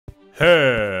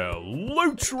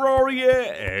Hello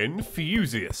Terraria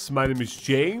enthusiasts, my name is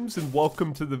James and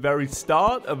welcome to the very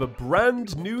start of a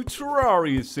brand new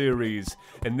Terraria series,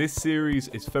 and this series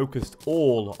is focused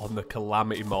all on the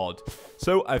Calamity mod.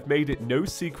 So I've made it no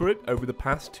secret over the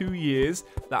past 2 years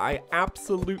that I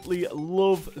absolutely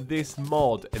love this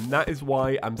mod, and that is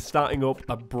why I'm starting up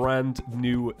a brand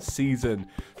new season.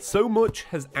 So much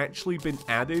has actually been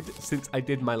added since I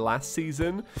did my last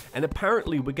season, and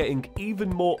apparently we're getting even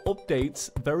more updates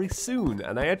very soon,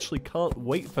 and I actually can't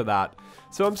wait for that.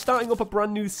 So I'm starting up a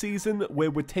brand new season where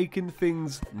we're taking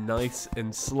things nice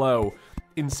and slow.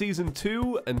 In Season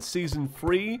 2 and Season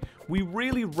 3, we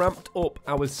really ramped up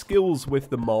our skills with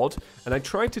the mod, and I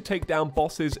tried to take down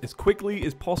bosses as quickly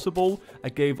as possible. I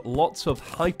gave lots of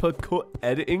hyper-cut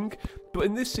editing, but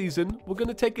in this season, we're going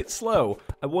to take it slow.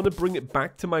 I want to bring it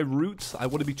back to my roots. I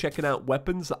want to be checking out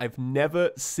weapons that I've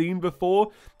never seen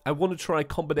before. I want to try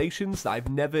combinations that I've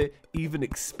never even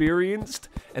experienced,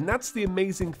 and that's the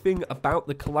amazing thing about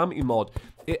the Calamity mod.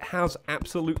 It has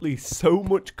absolutely so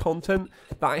much content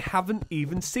that I haven't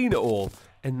even seen it all,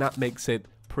 and that makes it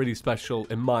pretty special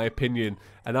in my opinion,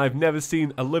 and I've never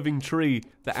seen a living tree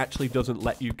that actually doesn't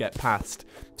let you get past.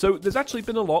 So there's actually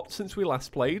been a lot since we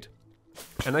last played.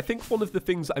 And I think one of the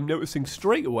things I'm noticing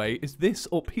straight away is this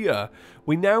up here.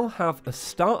 We now have a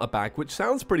starter bag, which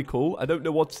sounds pretty cool. I don't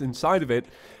know what's inside of it.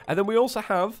 And then we also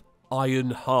have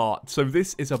Iron Heart. So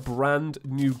this is a brand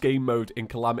new game mode in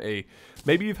Calamity.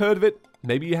 Maybe you've heard of it,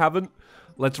 maybe you haven't.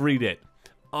 Let's read it.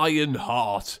 Iron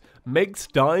Heart makes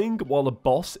dying while a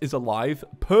boss is alive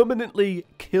permanently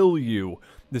kill you.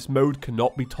 This mode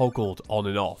cannot be toggled on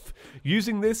and off.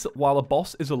 Using this while a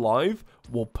boss is alive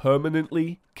will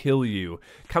permanently kill you.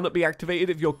 Cannot be activated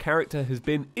if your character has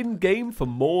been in-game for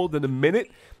more than a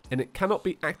minute, and it cannot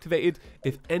be activated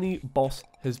if any boss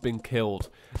has been killed.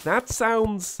 That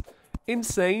sounds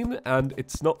insane, and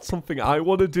it's not something I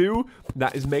want to do.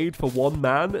 That is made for one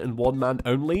man and one man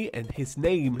only, and his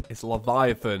name is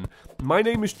Leviathan. My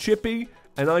name is Chippy,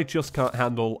 and I just can't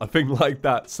handle a thing like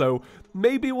that, so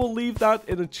maybe we'll leave that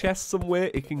in a chest somewhere.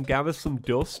 It can gather some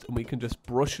dust and we can just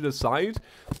brush it aside.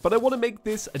 But I want to make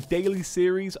this a daily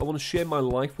series. I want to share my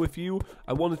life with you.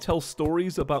 I want to tell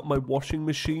stories about my washing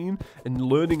machine and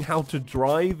learning how to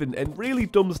drive and really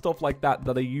dumb stuff like that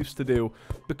I used to do.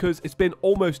 Because it's been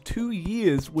almost 2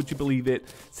 years, would you believe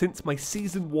it, since my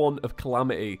Season 1 of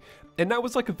Calamity. And that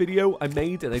was like a video I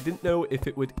made, and I didn't know if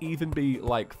it would even be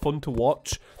like fun to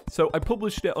watch. So I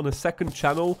published it on a second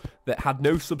channel that had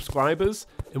no subscribers.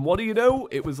 And what do you know?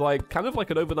 It was like kind of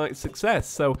like an overnight success.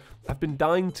 So I've been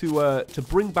dying to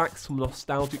bring back some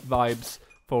nostalgic vibes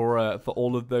for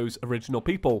all of those original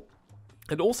people.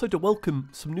 And also to welcome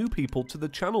some new people to the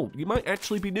channel. You might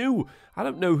actually be new. I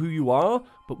don't know who you are,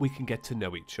 but we can get to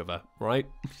know each other, right?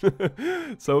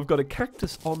 So I've got a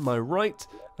cactus on my right,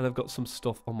 and I've got some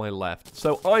stuff on my left.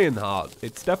 So Iron Heart,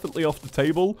 it's definitely off the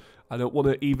table. I don't want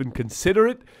to even consider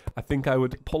it. I think I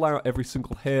would pull out every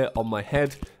single hair on my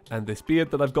head and this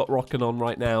beard that I've got rocking on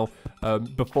right now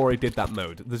before I did that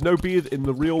mode. There's no beard in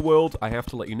the real world. I have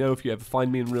to let you know, if you ever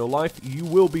find me in real life, you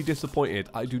will be disappointed.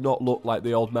 I do not look like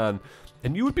the old man.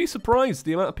 And you would be surprised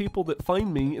the amount of people that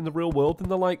find me in the real world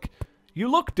and they're like, you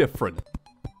look different.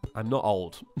 I'm not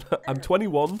old. I'm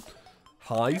 21.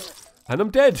 Hi. And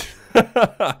I'm dead.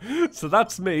 So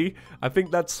that's me. I think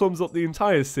that sums up the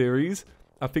entire series.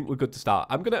 I think we're good to start.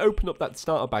 I'm going to open up that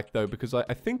starter bag though, because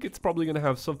I think it's probably going to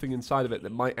have something inside of it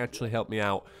that might actually help me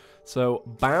out. So,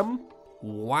 bam.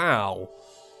 Wow.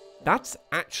 That's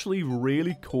actually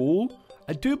really cool.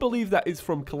 I do believe that is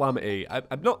from Calamity.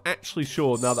 I'm not actually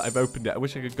sure now that I've opened it. I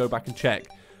wish I could go back and check.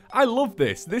 I love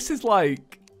this. This is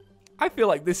like... I feel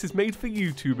like this is made for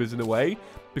YouTubers in a way,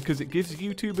 because it gives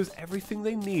YouTubers everything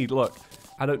they need. Look,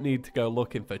 I don't need to go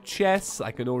looking for chests.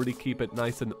 I can already keep it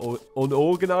nice and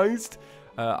unorganized.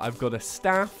 I've got a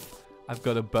staff. I've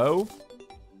got a bow.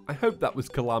 I hope that was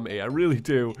Calamity. I really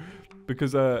do,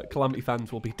 because Calamity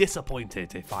fans will be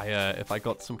disappointed if I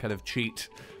got some kind of cheat.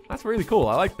 That's really cool.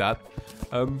 I like that.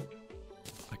 I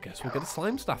guess we'll get a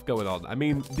slime staff going on. I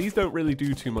mean, these don't really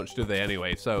do too much, do they,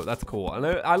 anyway? So that's cool. And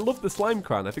I love the slime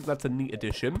crown. I think that's a neat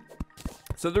addition.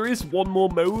 So there is one more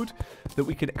mode that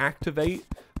we can activate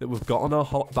that we've got on our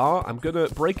hotbar. I'm going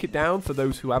to break it down for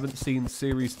those who haven't seen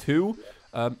Series 2.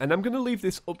 And I'm going to leave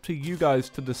this up to you guys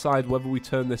to decide whether we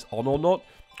turn this on or not.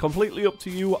 Completely up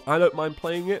to you. I don't mind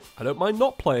playing it. I don't mind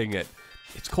not playing it.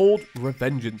 It's called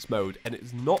Revengeance mode, and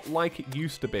it's not like it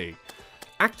used to be.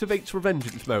 Activates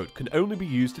Revengeance mode, can only be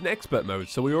used in Expert mode,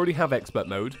 so we already have Expert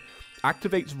mode.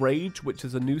 Activates Rage, which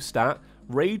is a new stat.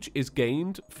 rage is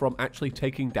gained from actually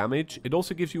taking damage. It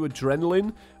also gives you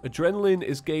adrenaline. Adrenaline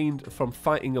is gained from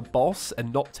fighting a boss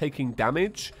and not taking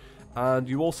damage. And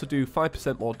you also do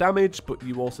 5% more damage, but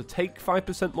you also take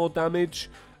 5% more damage.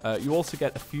 You also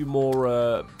get a few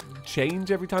more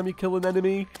change every time you kill an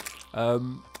enemy.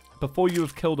 Before you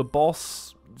have killed a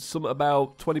boss, something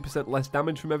about 20% less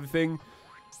damage from everything.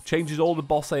 Changes all the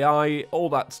boss AI, all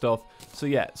that stuff. So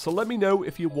yeah, so let me know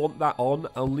if you want that on.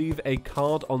 I'll leave a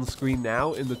card on screen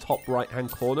now in the top right hand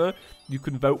corner. You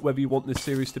can vote whether you want this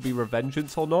series to be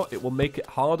Revengeance or not. It will make it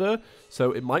harder,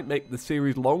 so it might make the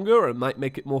series longer, or it might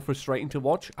make it more frustrating to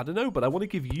watch. I don't know, but I want to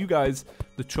give you guys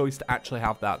the choice to actually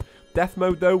have that. Death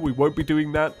mode though, we won't be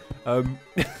doing that.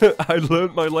 I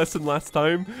learned my lesson last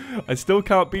time. I still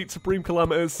can't beat Supreme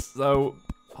Calamitous, so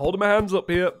holding my hands up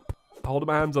here. Holding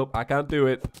my hands up, I can't do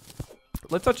it.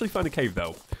 Let's actually find a cave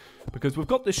though, because we've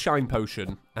got this shine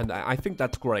potion, and I think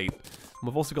that's great. And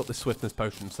we've also got this swiftness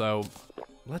potion, so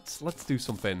let's do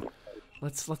something.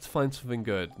 Let's find something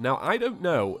good. Now I don't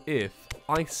know if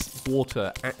ice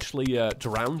water actually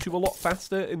drowns you a lot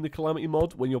faster in the Calamity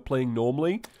mod when you're playing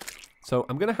normally. So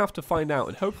I'm gonna have to find out,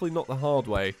 and hopefully not the hard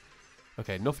way.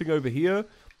 Okay, nothing over here.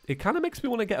 It kind of makes me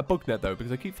want to get a bug net though,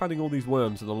 because I keep finding all these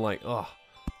worms, and I'm like, oh,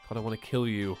 God, I want to kill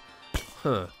you.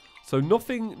 Huh. So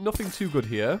nothing too good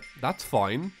here. That's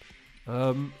fine.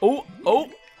 Oh,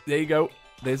 there you go.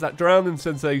 There's that drowning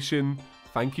sensation.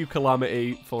 Thank you,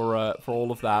 Calamity, for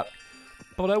all of that.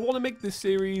 But I want to make this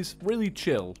series really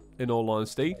chill. In all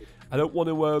honesty, I don't want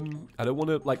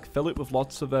to like fill it with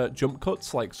lots of jump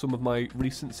cuts like some of my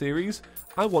recent series.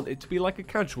 I want it to be like a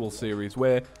casual series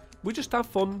where we just have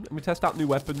fun and we test out new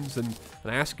weapons, and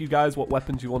I ask you guys what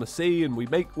weapons you want to see, and we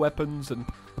make weapons and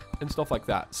stuff like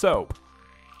that. So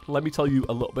let me tell you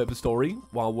a little bit of a story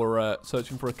while we're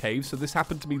searching for a cave. So this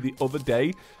happened to me the other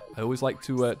day. I always like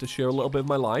to share a little bit of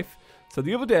my life. So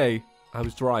the other day, I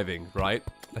was driving, right?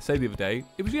 I say the other day,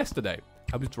 it was yesterday.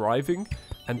 I was driving,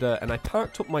 and I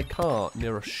parked up my car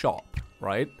near a shop,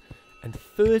 right? And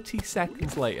 30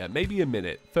 seconds later, maybe a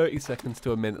minute, 30 seconds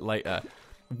to a minute later,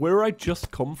 where I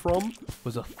just come from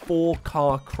was a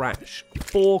 4-car crash.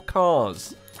 4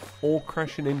 cars all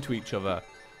crashing into each other.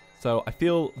 So I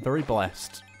feel very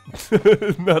blessed.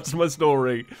 That's my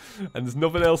story, and there's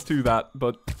nothing else to that.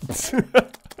 But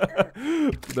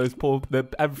those poor,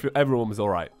 everyone was all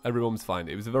right. Everyone was fine.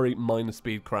 It was a very minor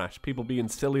speed crash. People being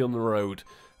silly on the road,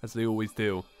 as they always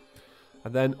do.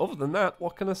 And then, other than that,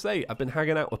 what can I say? I've been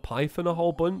hanging out with Python a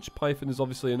whole bunch. Python is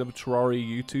obviously another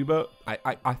Terraria YouTuber.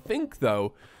 I think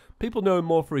though, people know him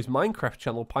more for his Minecraft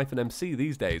channel, Python MC,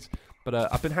 these days. But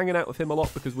I've been hanging out with him a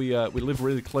lot because we live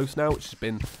really close now, which has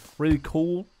been really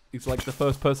cool. He's like the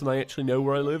first person I actually know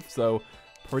where I live, so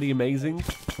pretty amazing.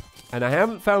 And I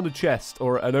haven't found a chest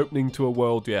or an opening to a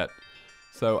world yet.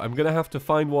 So I'm going to have to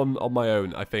find one on my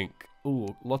own, I think.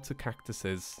 Ooh, lots of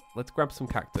cactuses. Let's grab some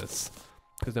cactus,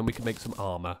 because then we can make some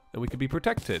armor, and we can be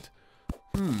protected.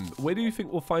 Where do you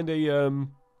think we'll find a,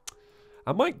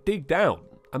 I might dig down.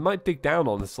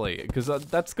 Honestly, because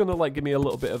that's going to like give me a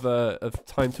little bit of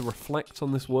time to reflect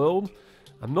on this world.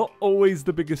 I'm not always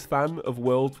the biggest fan of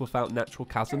worlds without natural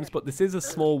chasms, but this is a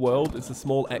small world. It's a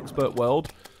small expert world.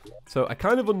 So I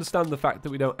kind of understand the fact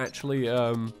that we don't actually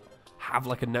have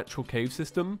like a natural cave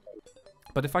system.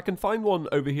 But if I can find one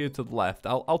over here to the left,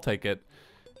 I'll take it.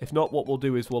 If not, what we'll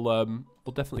do is we'll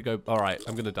definitely go. All right,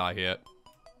 I'm going to die here.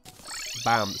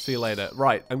 Bam, see you later.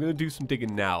 Right, I'm going to do some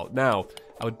digging now. Now,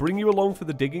 I would bring you along for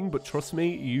the digging, but trust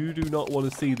me, you do not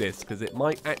want to see this, because it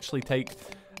might actually take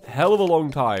a hell of a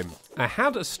long time. I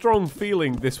had a strong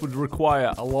feeling this would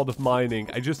require a lot of mining.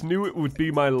 I just knew it would be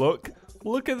my luck.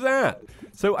 Look at that.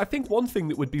 So I think one thing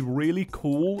that would be really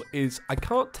cool is I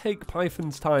can't take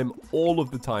Python's time all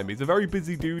of the time. He's a very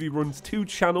busy dude. He runs 2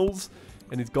 channels,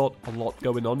 and he's got a lot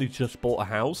going on. He's just bought a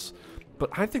house. But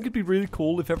I think it'd be really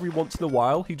cool if every once in a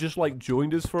while he just like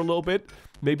joined us for a little bit.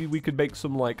 Maybe we could make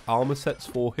some like armor sets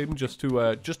for him just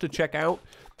to check out,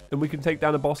 and we can take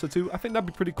down a boss or 2. I think that'd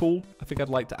be pretty cool. I think I'd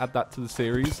like to add that to the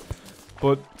series.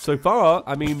 But so far,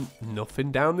 I mean,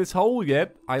 nothing down this hole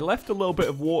yet. I left a little bit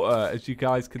of water, as you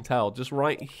guys can tell, just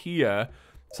right here,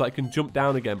 so I can jump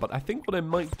down again. But I think what I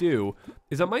might do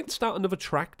is I might start another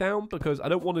track down, because I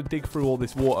don't want to dig through all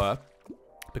this water,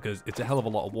 because it's a hell of a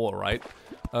lot of water, right?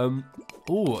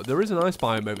 Ooh, there is an ice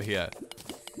biome over here.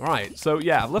 Alright, so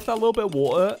yeah, I've left that little bit of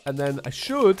water, and then I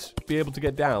should be able to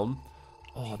get down.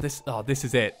 Oh, this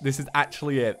is it. This is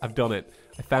actually it. I've done it.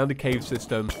 I found a cave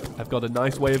system. I've got a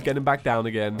nice way of getting back down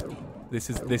again. This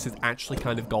is actually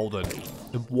kind of golden.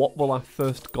 And what will our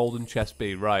first golden chest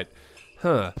be? Right.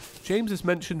 James has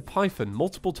mentioned Python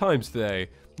multiple times today.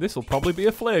 This will probably be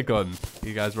a flare gun. Are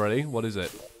you guys ready? What is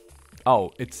it?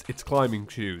 Oh, it's climbing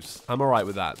shoes. I'm alright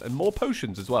with that. And more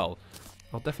potions as well.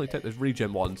 I'll definitely take those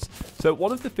regen ones. So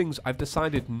one of the things I've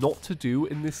decided not to do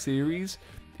in this series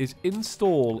is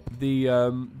install the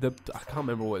I can't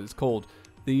remember what it's called.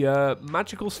 The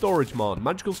magical storage mod.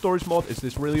 Magical storage mod is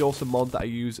this really awesome mod that I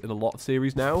use in a lot of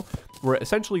series now, where it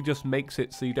essentially just makes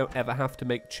it so you don't ever have to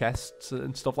make chests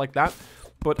and stuff like that.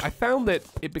 But I found that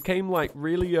it became like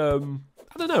really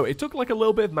I don't know, it took like a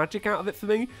little bit of magic out of it for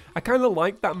me. I kind of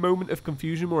like that moment of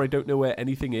confusion where I don't know where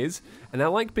anything is. And I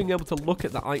like being able to look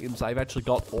at the items I've actually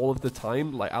got all of the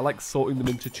time. Like, I like sorting them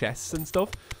into chests and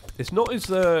stuff. It's not as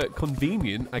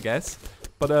convenient, I guess.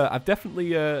 But I've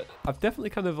definitely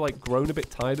kind of like grown a bit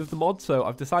tired of the mod. So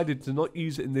I've decided to not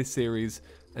use it in this series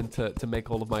and to make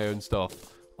all of my own stuff.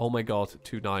 Oh my god,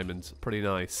 2 diamonds. Pretty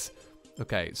nice.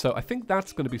 Okay, so I think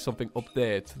that's going to be something up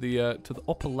there to the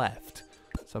upper left.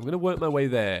 So I'm going to work my way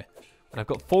there. And I've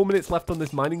got 4 minutes left on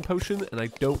this mining potion, and I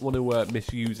don't want to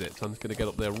misuse it. So I'm just going to get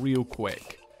up there real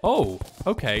quick. Oh,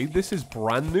 okay. This is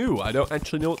brand new. I don't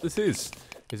actually know what this is.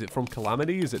 Is it from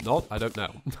Calamity? Is it not? I don't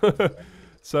know.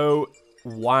 So,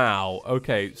 wow.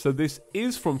 Okay, so this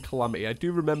is from Calamity. I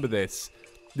do remember this.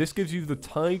 This gives you the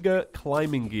tiger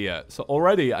climbing gear. So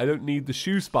already, I don't need the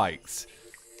shoe spikes.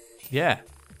 Yeah,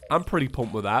 I'm pretty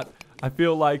pumped with that. I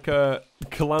feel like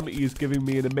Calamity is giving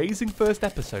me an amazing first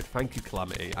episode. Thank you,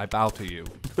 Calamity. I bow to you.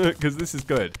 Because this is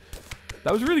good.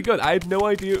 That was really good. I had no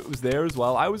idea it was there as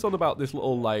well. I was on about this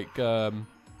little, like,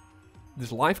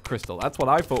 this life crystal. That's what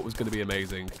I thought was going to be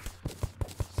amazing.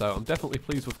 So I'm definitely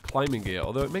pleased with climbing gear.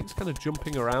 Although it makes kind of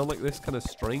jumping around like this kind of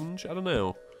strange. I don't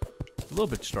know. A little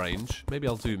bit strange. Maybe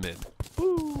I'll zoom in.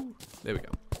 Woo! There we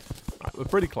go. Alright, we're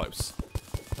pretty close.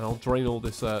 And I'll drain all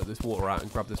this this water out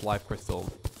and grab this life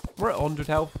crystal. We're at 100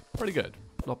 health. Pretty good.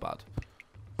 Not bad.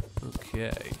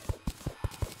 Okay.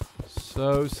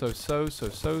 So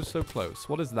close.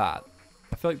 What is that?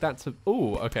 I feel like that's a...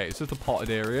 Oh, okay. It's just a potted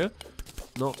area.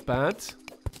 Not bad.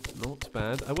 Not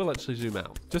bad. I will actually zoom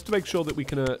out. Just to make sure that we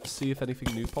can see if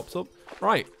anything new pops up.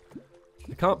 Right.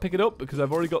 I can't pick it up because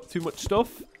I've already got too much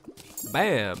stuff.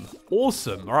 Bam.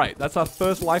 Awesome. Alright, that's our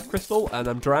first life crystal. And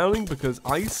I'm drowning because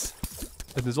ice.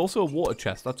 And there's also a water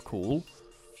chest. That's cool.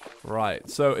 Right,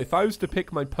 so if I was to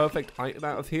pick my perfect item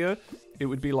out of here, it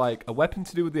would be like a weapon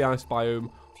to do with the ice biome,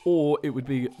 or it would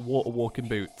be water walking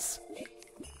boots.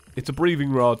 It's a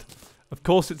breathing rod. Of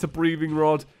course it's a breathing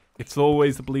rod. It's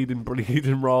always a bleeding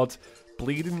rod.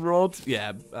 Bleeding rod?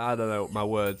 Yeah, I don't know my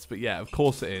words, but yeah, of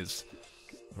course it is.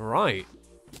 Right.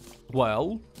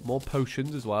 Well, more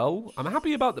potions as well. I'm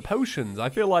happy about the potions. I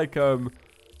feel like,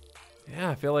 yeah,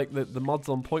 I feel like the mod's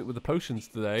on point with the potions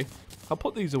today. I'll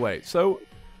put these away. So,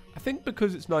 I think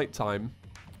because it's nighttime,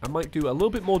 I might do a little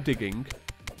bit more digging.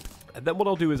 And then what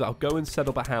I'll do is I'll go and set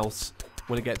up a house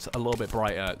when it gets a little bit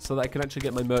brighter so that I can actually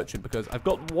get my merchant, because I've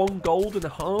got 1 gold and a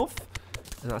half,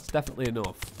 and that's definitely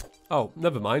enough. Oh,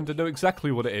 never mind. I know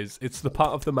exactly what it is. It's the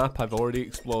part of the map I've already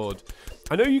explored.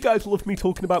 I know you guys love me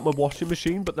talking about my washing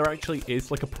machine, but there actually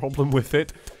is like a problem with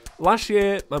it. Last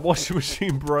year, my washing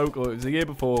machine broke, or it was the year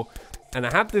before, and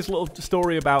I had this little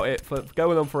story about it for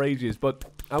going on for ages, but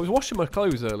I was washing my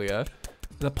clothes earlier,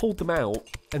 and I pulled them out,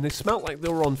 and they smelled like they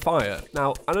were on fire.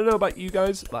 Now, I don't know about you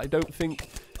guys, but I don't think,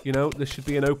 you know, there should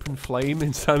be an open flame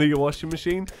inside of your washing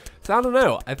machine. So, I don't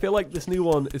know. I feel like this new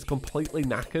one is completely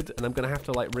knackered, and I'm going to have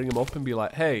to, like, ring them up and be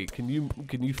like, hey, can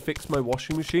you fix my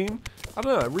washing machine? I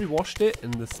don't know. I re-washed it,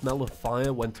 and the smell of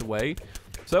fire went away.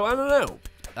 So, I don't know.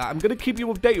 I'm going to keep you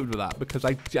updated with that, because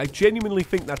I genuinely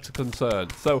think that's a concern.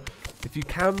 So, if you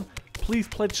can, please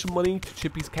pledge some money to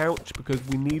ChippysCouch, because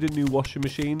we need a new washing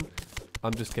machine.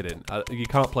 I'm just kidding. You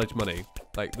can't pledge money.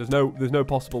 Like, there's no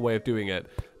possible way of doing it.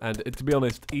 And to be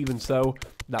honest, even so,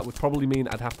 that would probably mean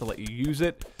I'd have to let you use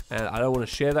it. And I don't want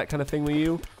to share that kind of thing with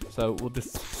you. So we'll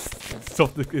just... it's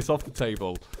off the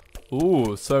table.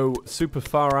 Ooh, so super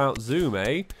far out zoom,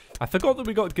 eh? I forgot that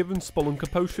we got given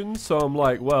Spelunker potions. So I'm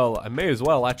like, well, I may as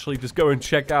well actually just go and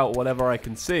check out whatever I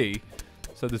can see.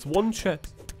 So there's one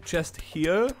chest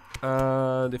here.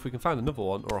 And if we can find another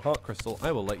one or a heart crystal,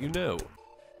 I will let you know.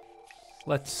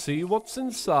 Let's see what's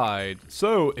inside.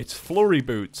 So, it's flurry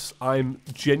boots. I'm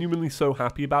genuinely so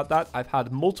happy about that. I've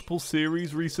had multiple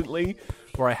series recently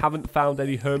where I haven't found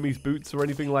any Hermes boots or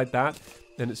anything like that,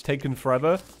 and it's taken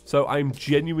forever. So, I'm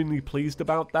genuinely pleased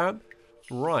about that.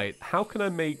 Right, how can I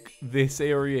make this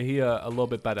area here a little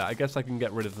bit better? I guess I can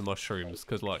get rid of the mushrooms,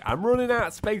 because look, I'm running out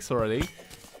of space already.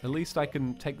 At least I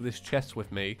can take this chest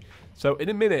with me. So, in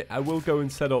a minute, I will go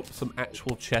and set up some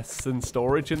actual chests and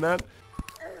storage in that.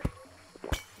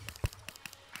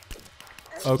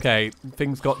 Okay,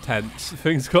 things got tense.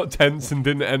 Things got tense and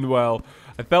didn't end well.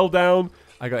 I fell down.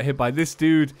 I got hit by this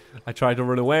dude. I tried to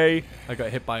run away. I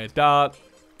got hit by a dart.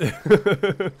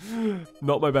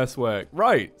 Not my best work.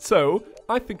 Right, so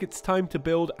I think it's time to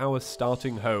build our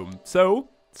starting home. So,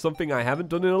 something I haven't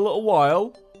done in a little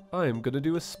while, I am going to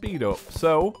do a speed up.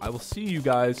 So, I will see you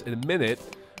guys in a minute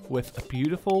with a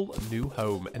beautiful new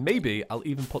home. And maybe I'll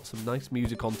even put some nice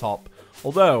music on top.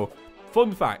 Although,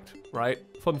 fun fact, right?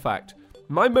 Fun fact.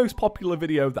 My most popular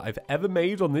video that I've ever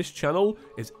made on this channel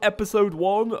is episode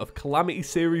 1 of Calamity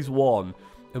Series 1.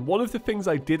 And one of the things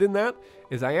I did in that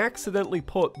is I accidentally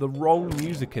put the wrong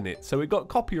music in it. So it got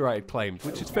copyright claimed,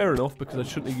 which is fair enough because I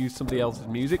shouldn't have used somebody else's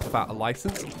music without a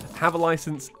license. I have a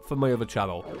license for my other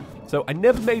channel. So I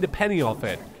never made a penny off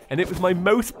it. And it was my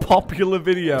most popular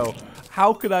video.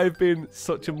 How could I have been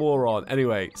such a moron?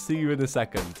 Anyway, see you in a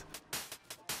second.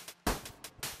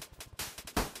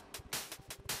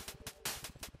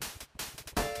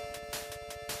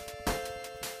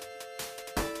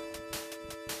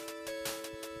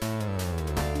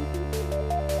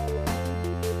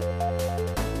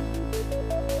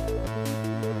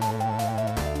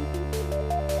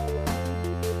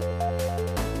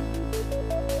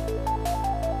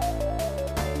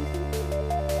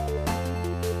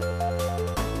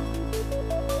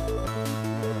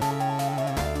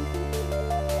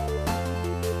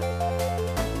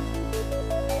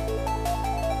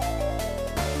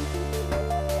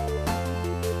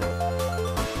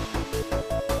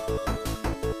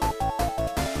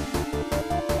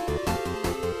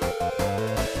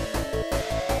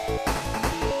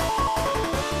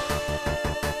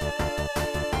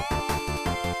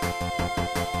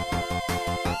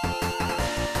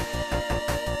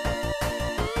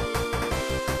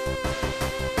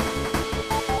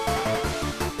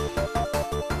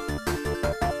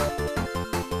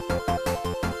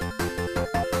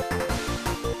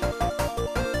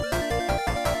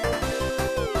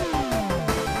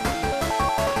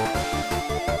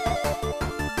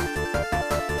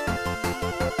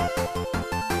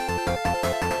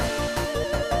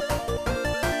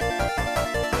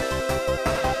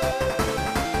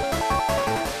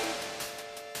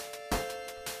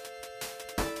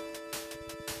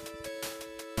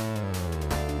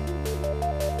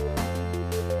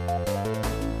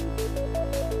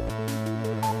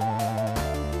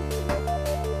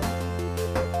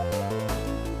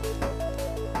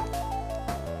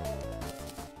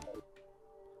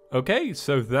 Okay,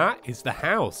 so that is the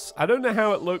house. I don't know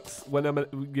how it looks when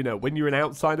when you're an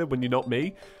outsider, when you're not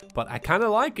me, but I kind of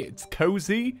like it. It's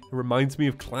cozy. It reminds me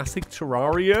of classic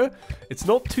Terraria. It's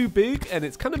not too big, and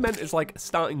it's kind of meant as like a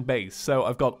starting base. So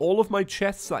I've got all of my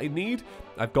chests that I need.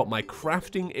 I've got my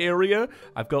crafting area.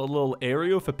 I've got a little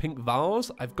area for pink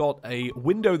vase. I've got a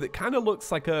window that kind of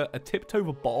looks like a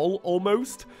tipped-over ball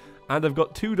almost. And I've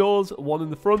got 2 doors, one in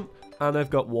the front, and I've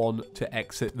got one to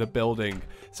exit the building.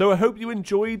 So I hope you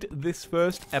enjoyed this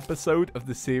first episode of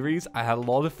the series. I had a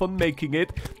lot of fun making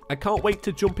it. I can't wait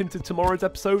to jump into tomorrow's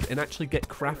episode and actually get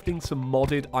crafting some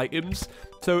modded items.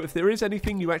 So if there is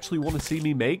anything you actually want to see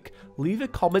me make, leave a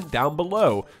comment down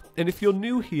below. And if you're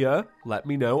new here, let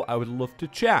me know. I would love to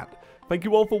chat. Thank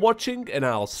you all for watching, and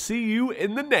I'll see you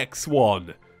in the next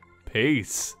one.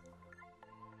 Peace.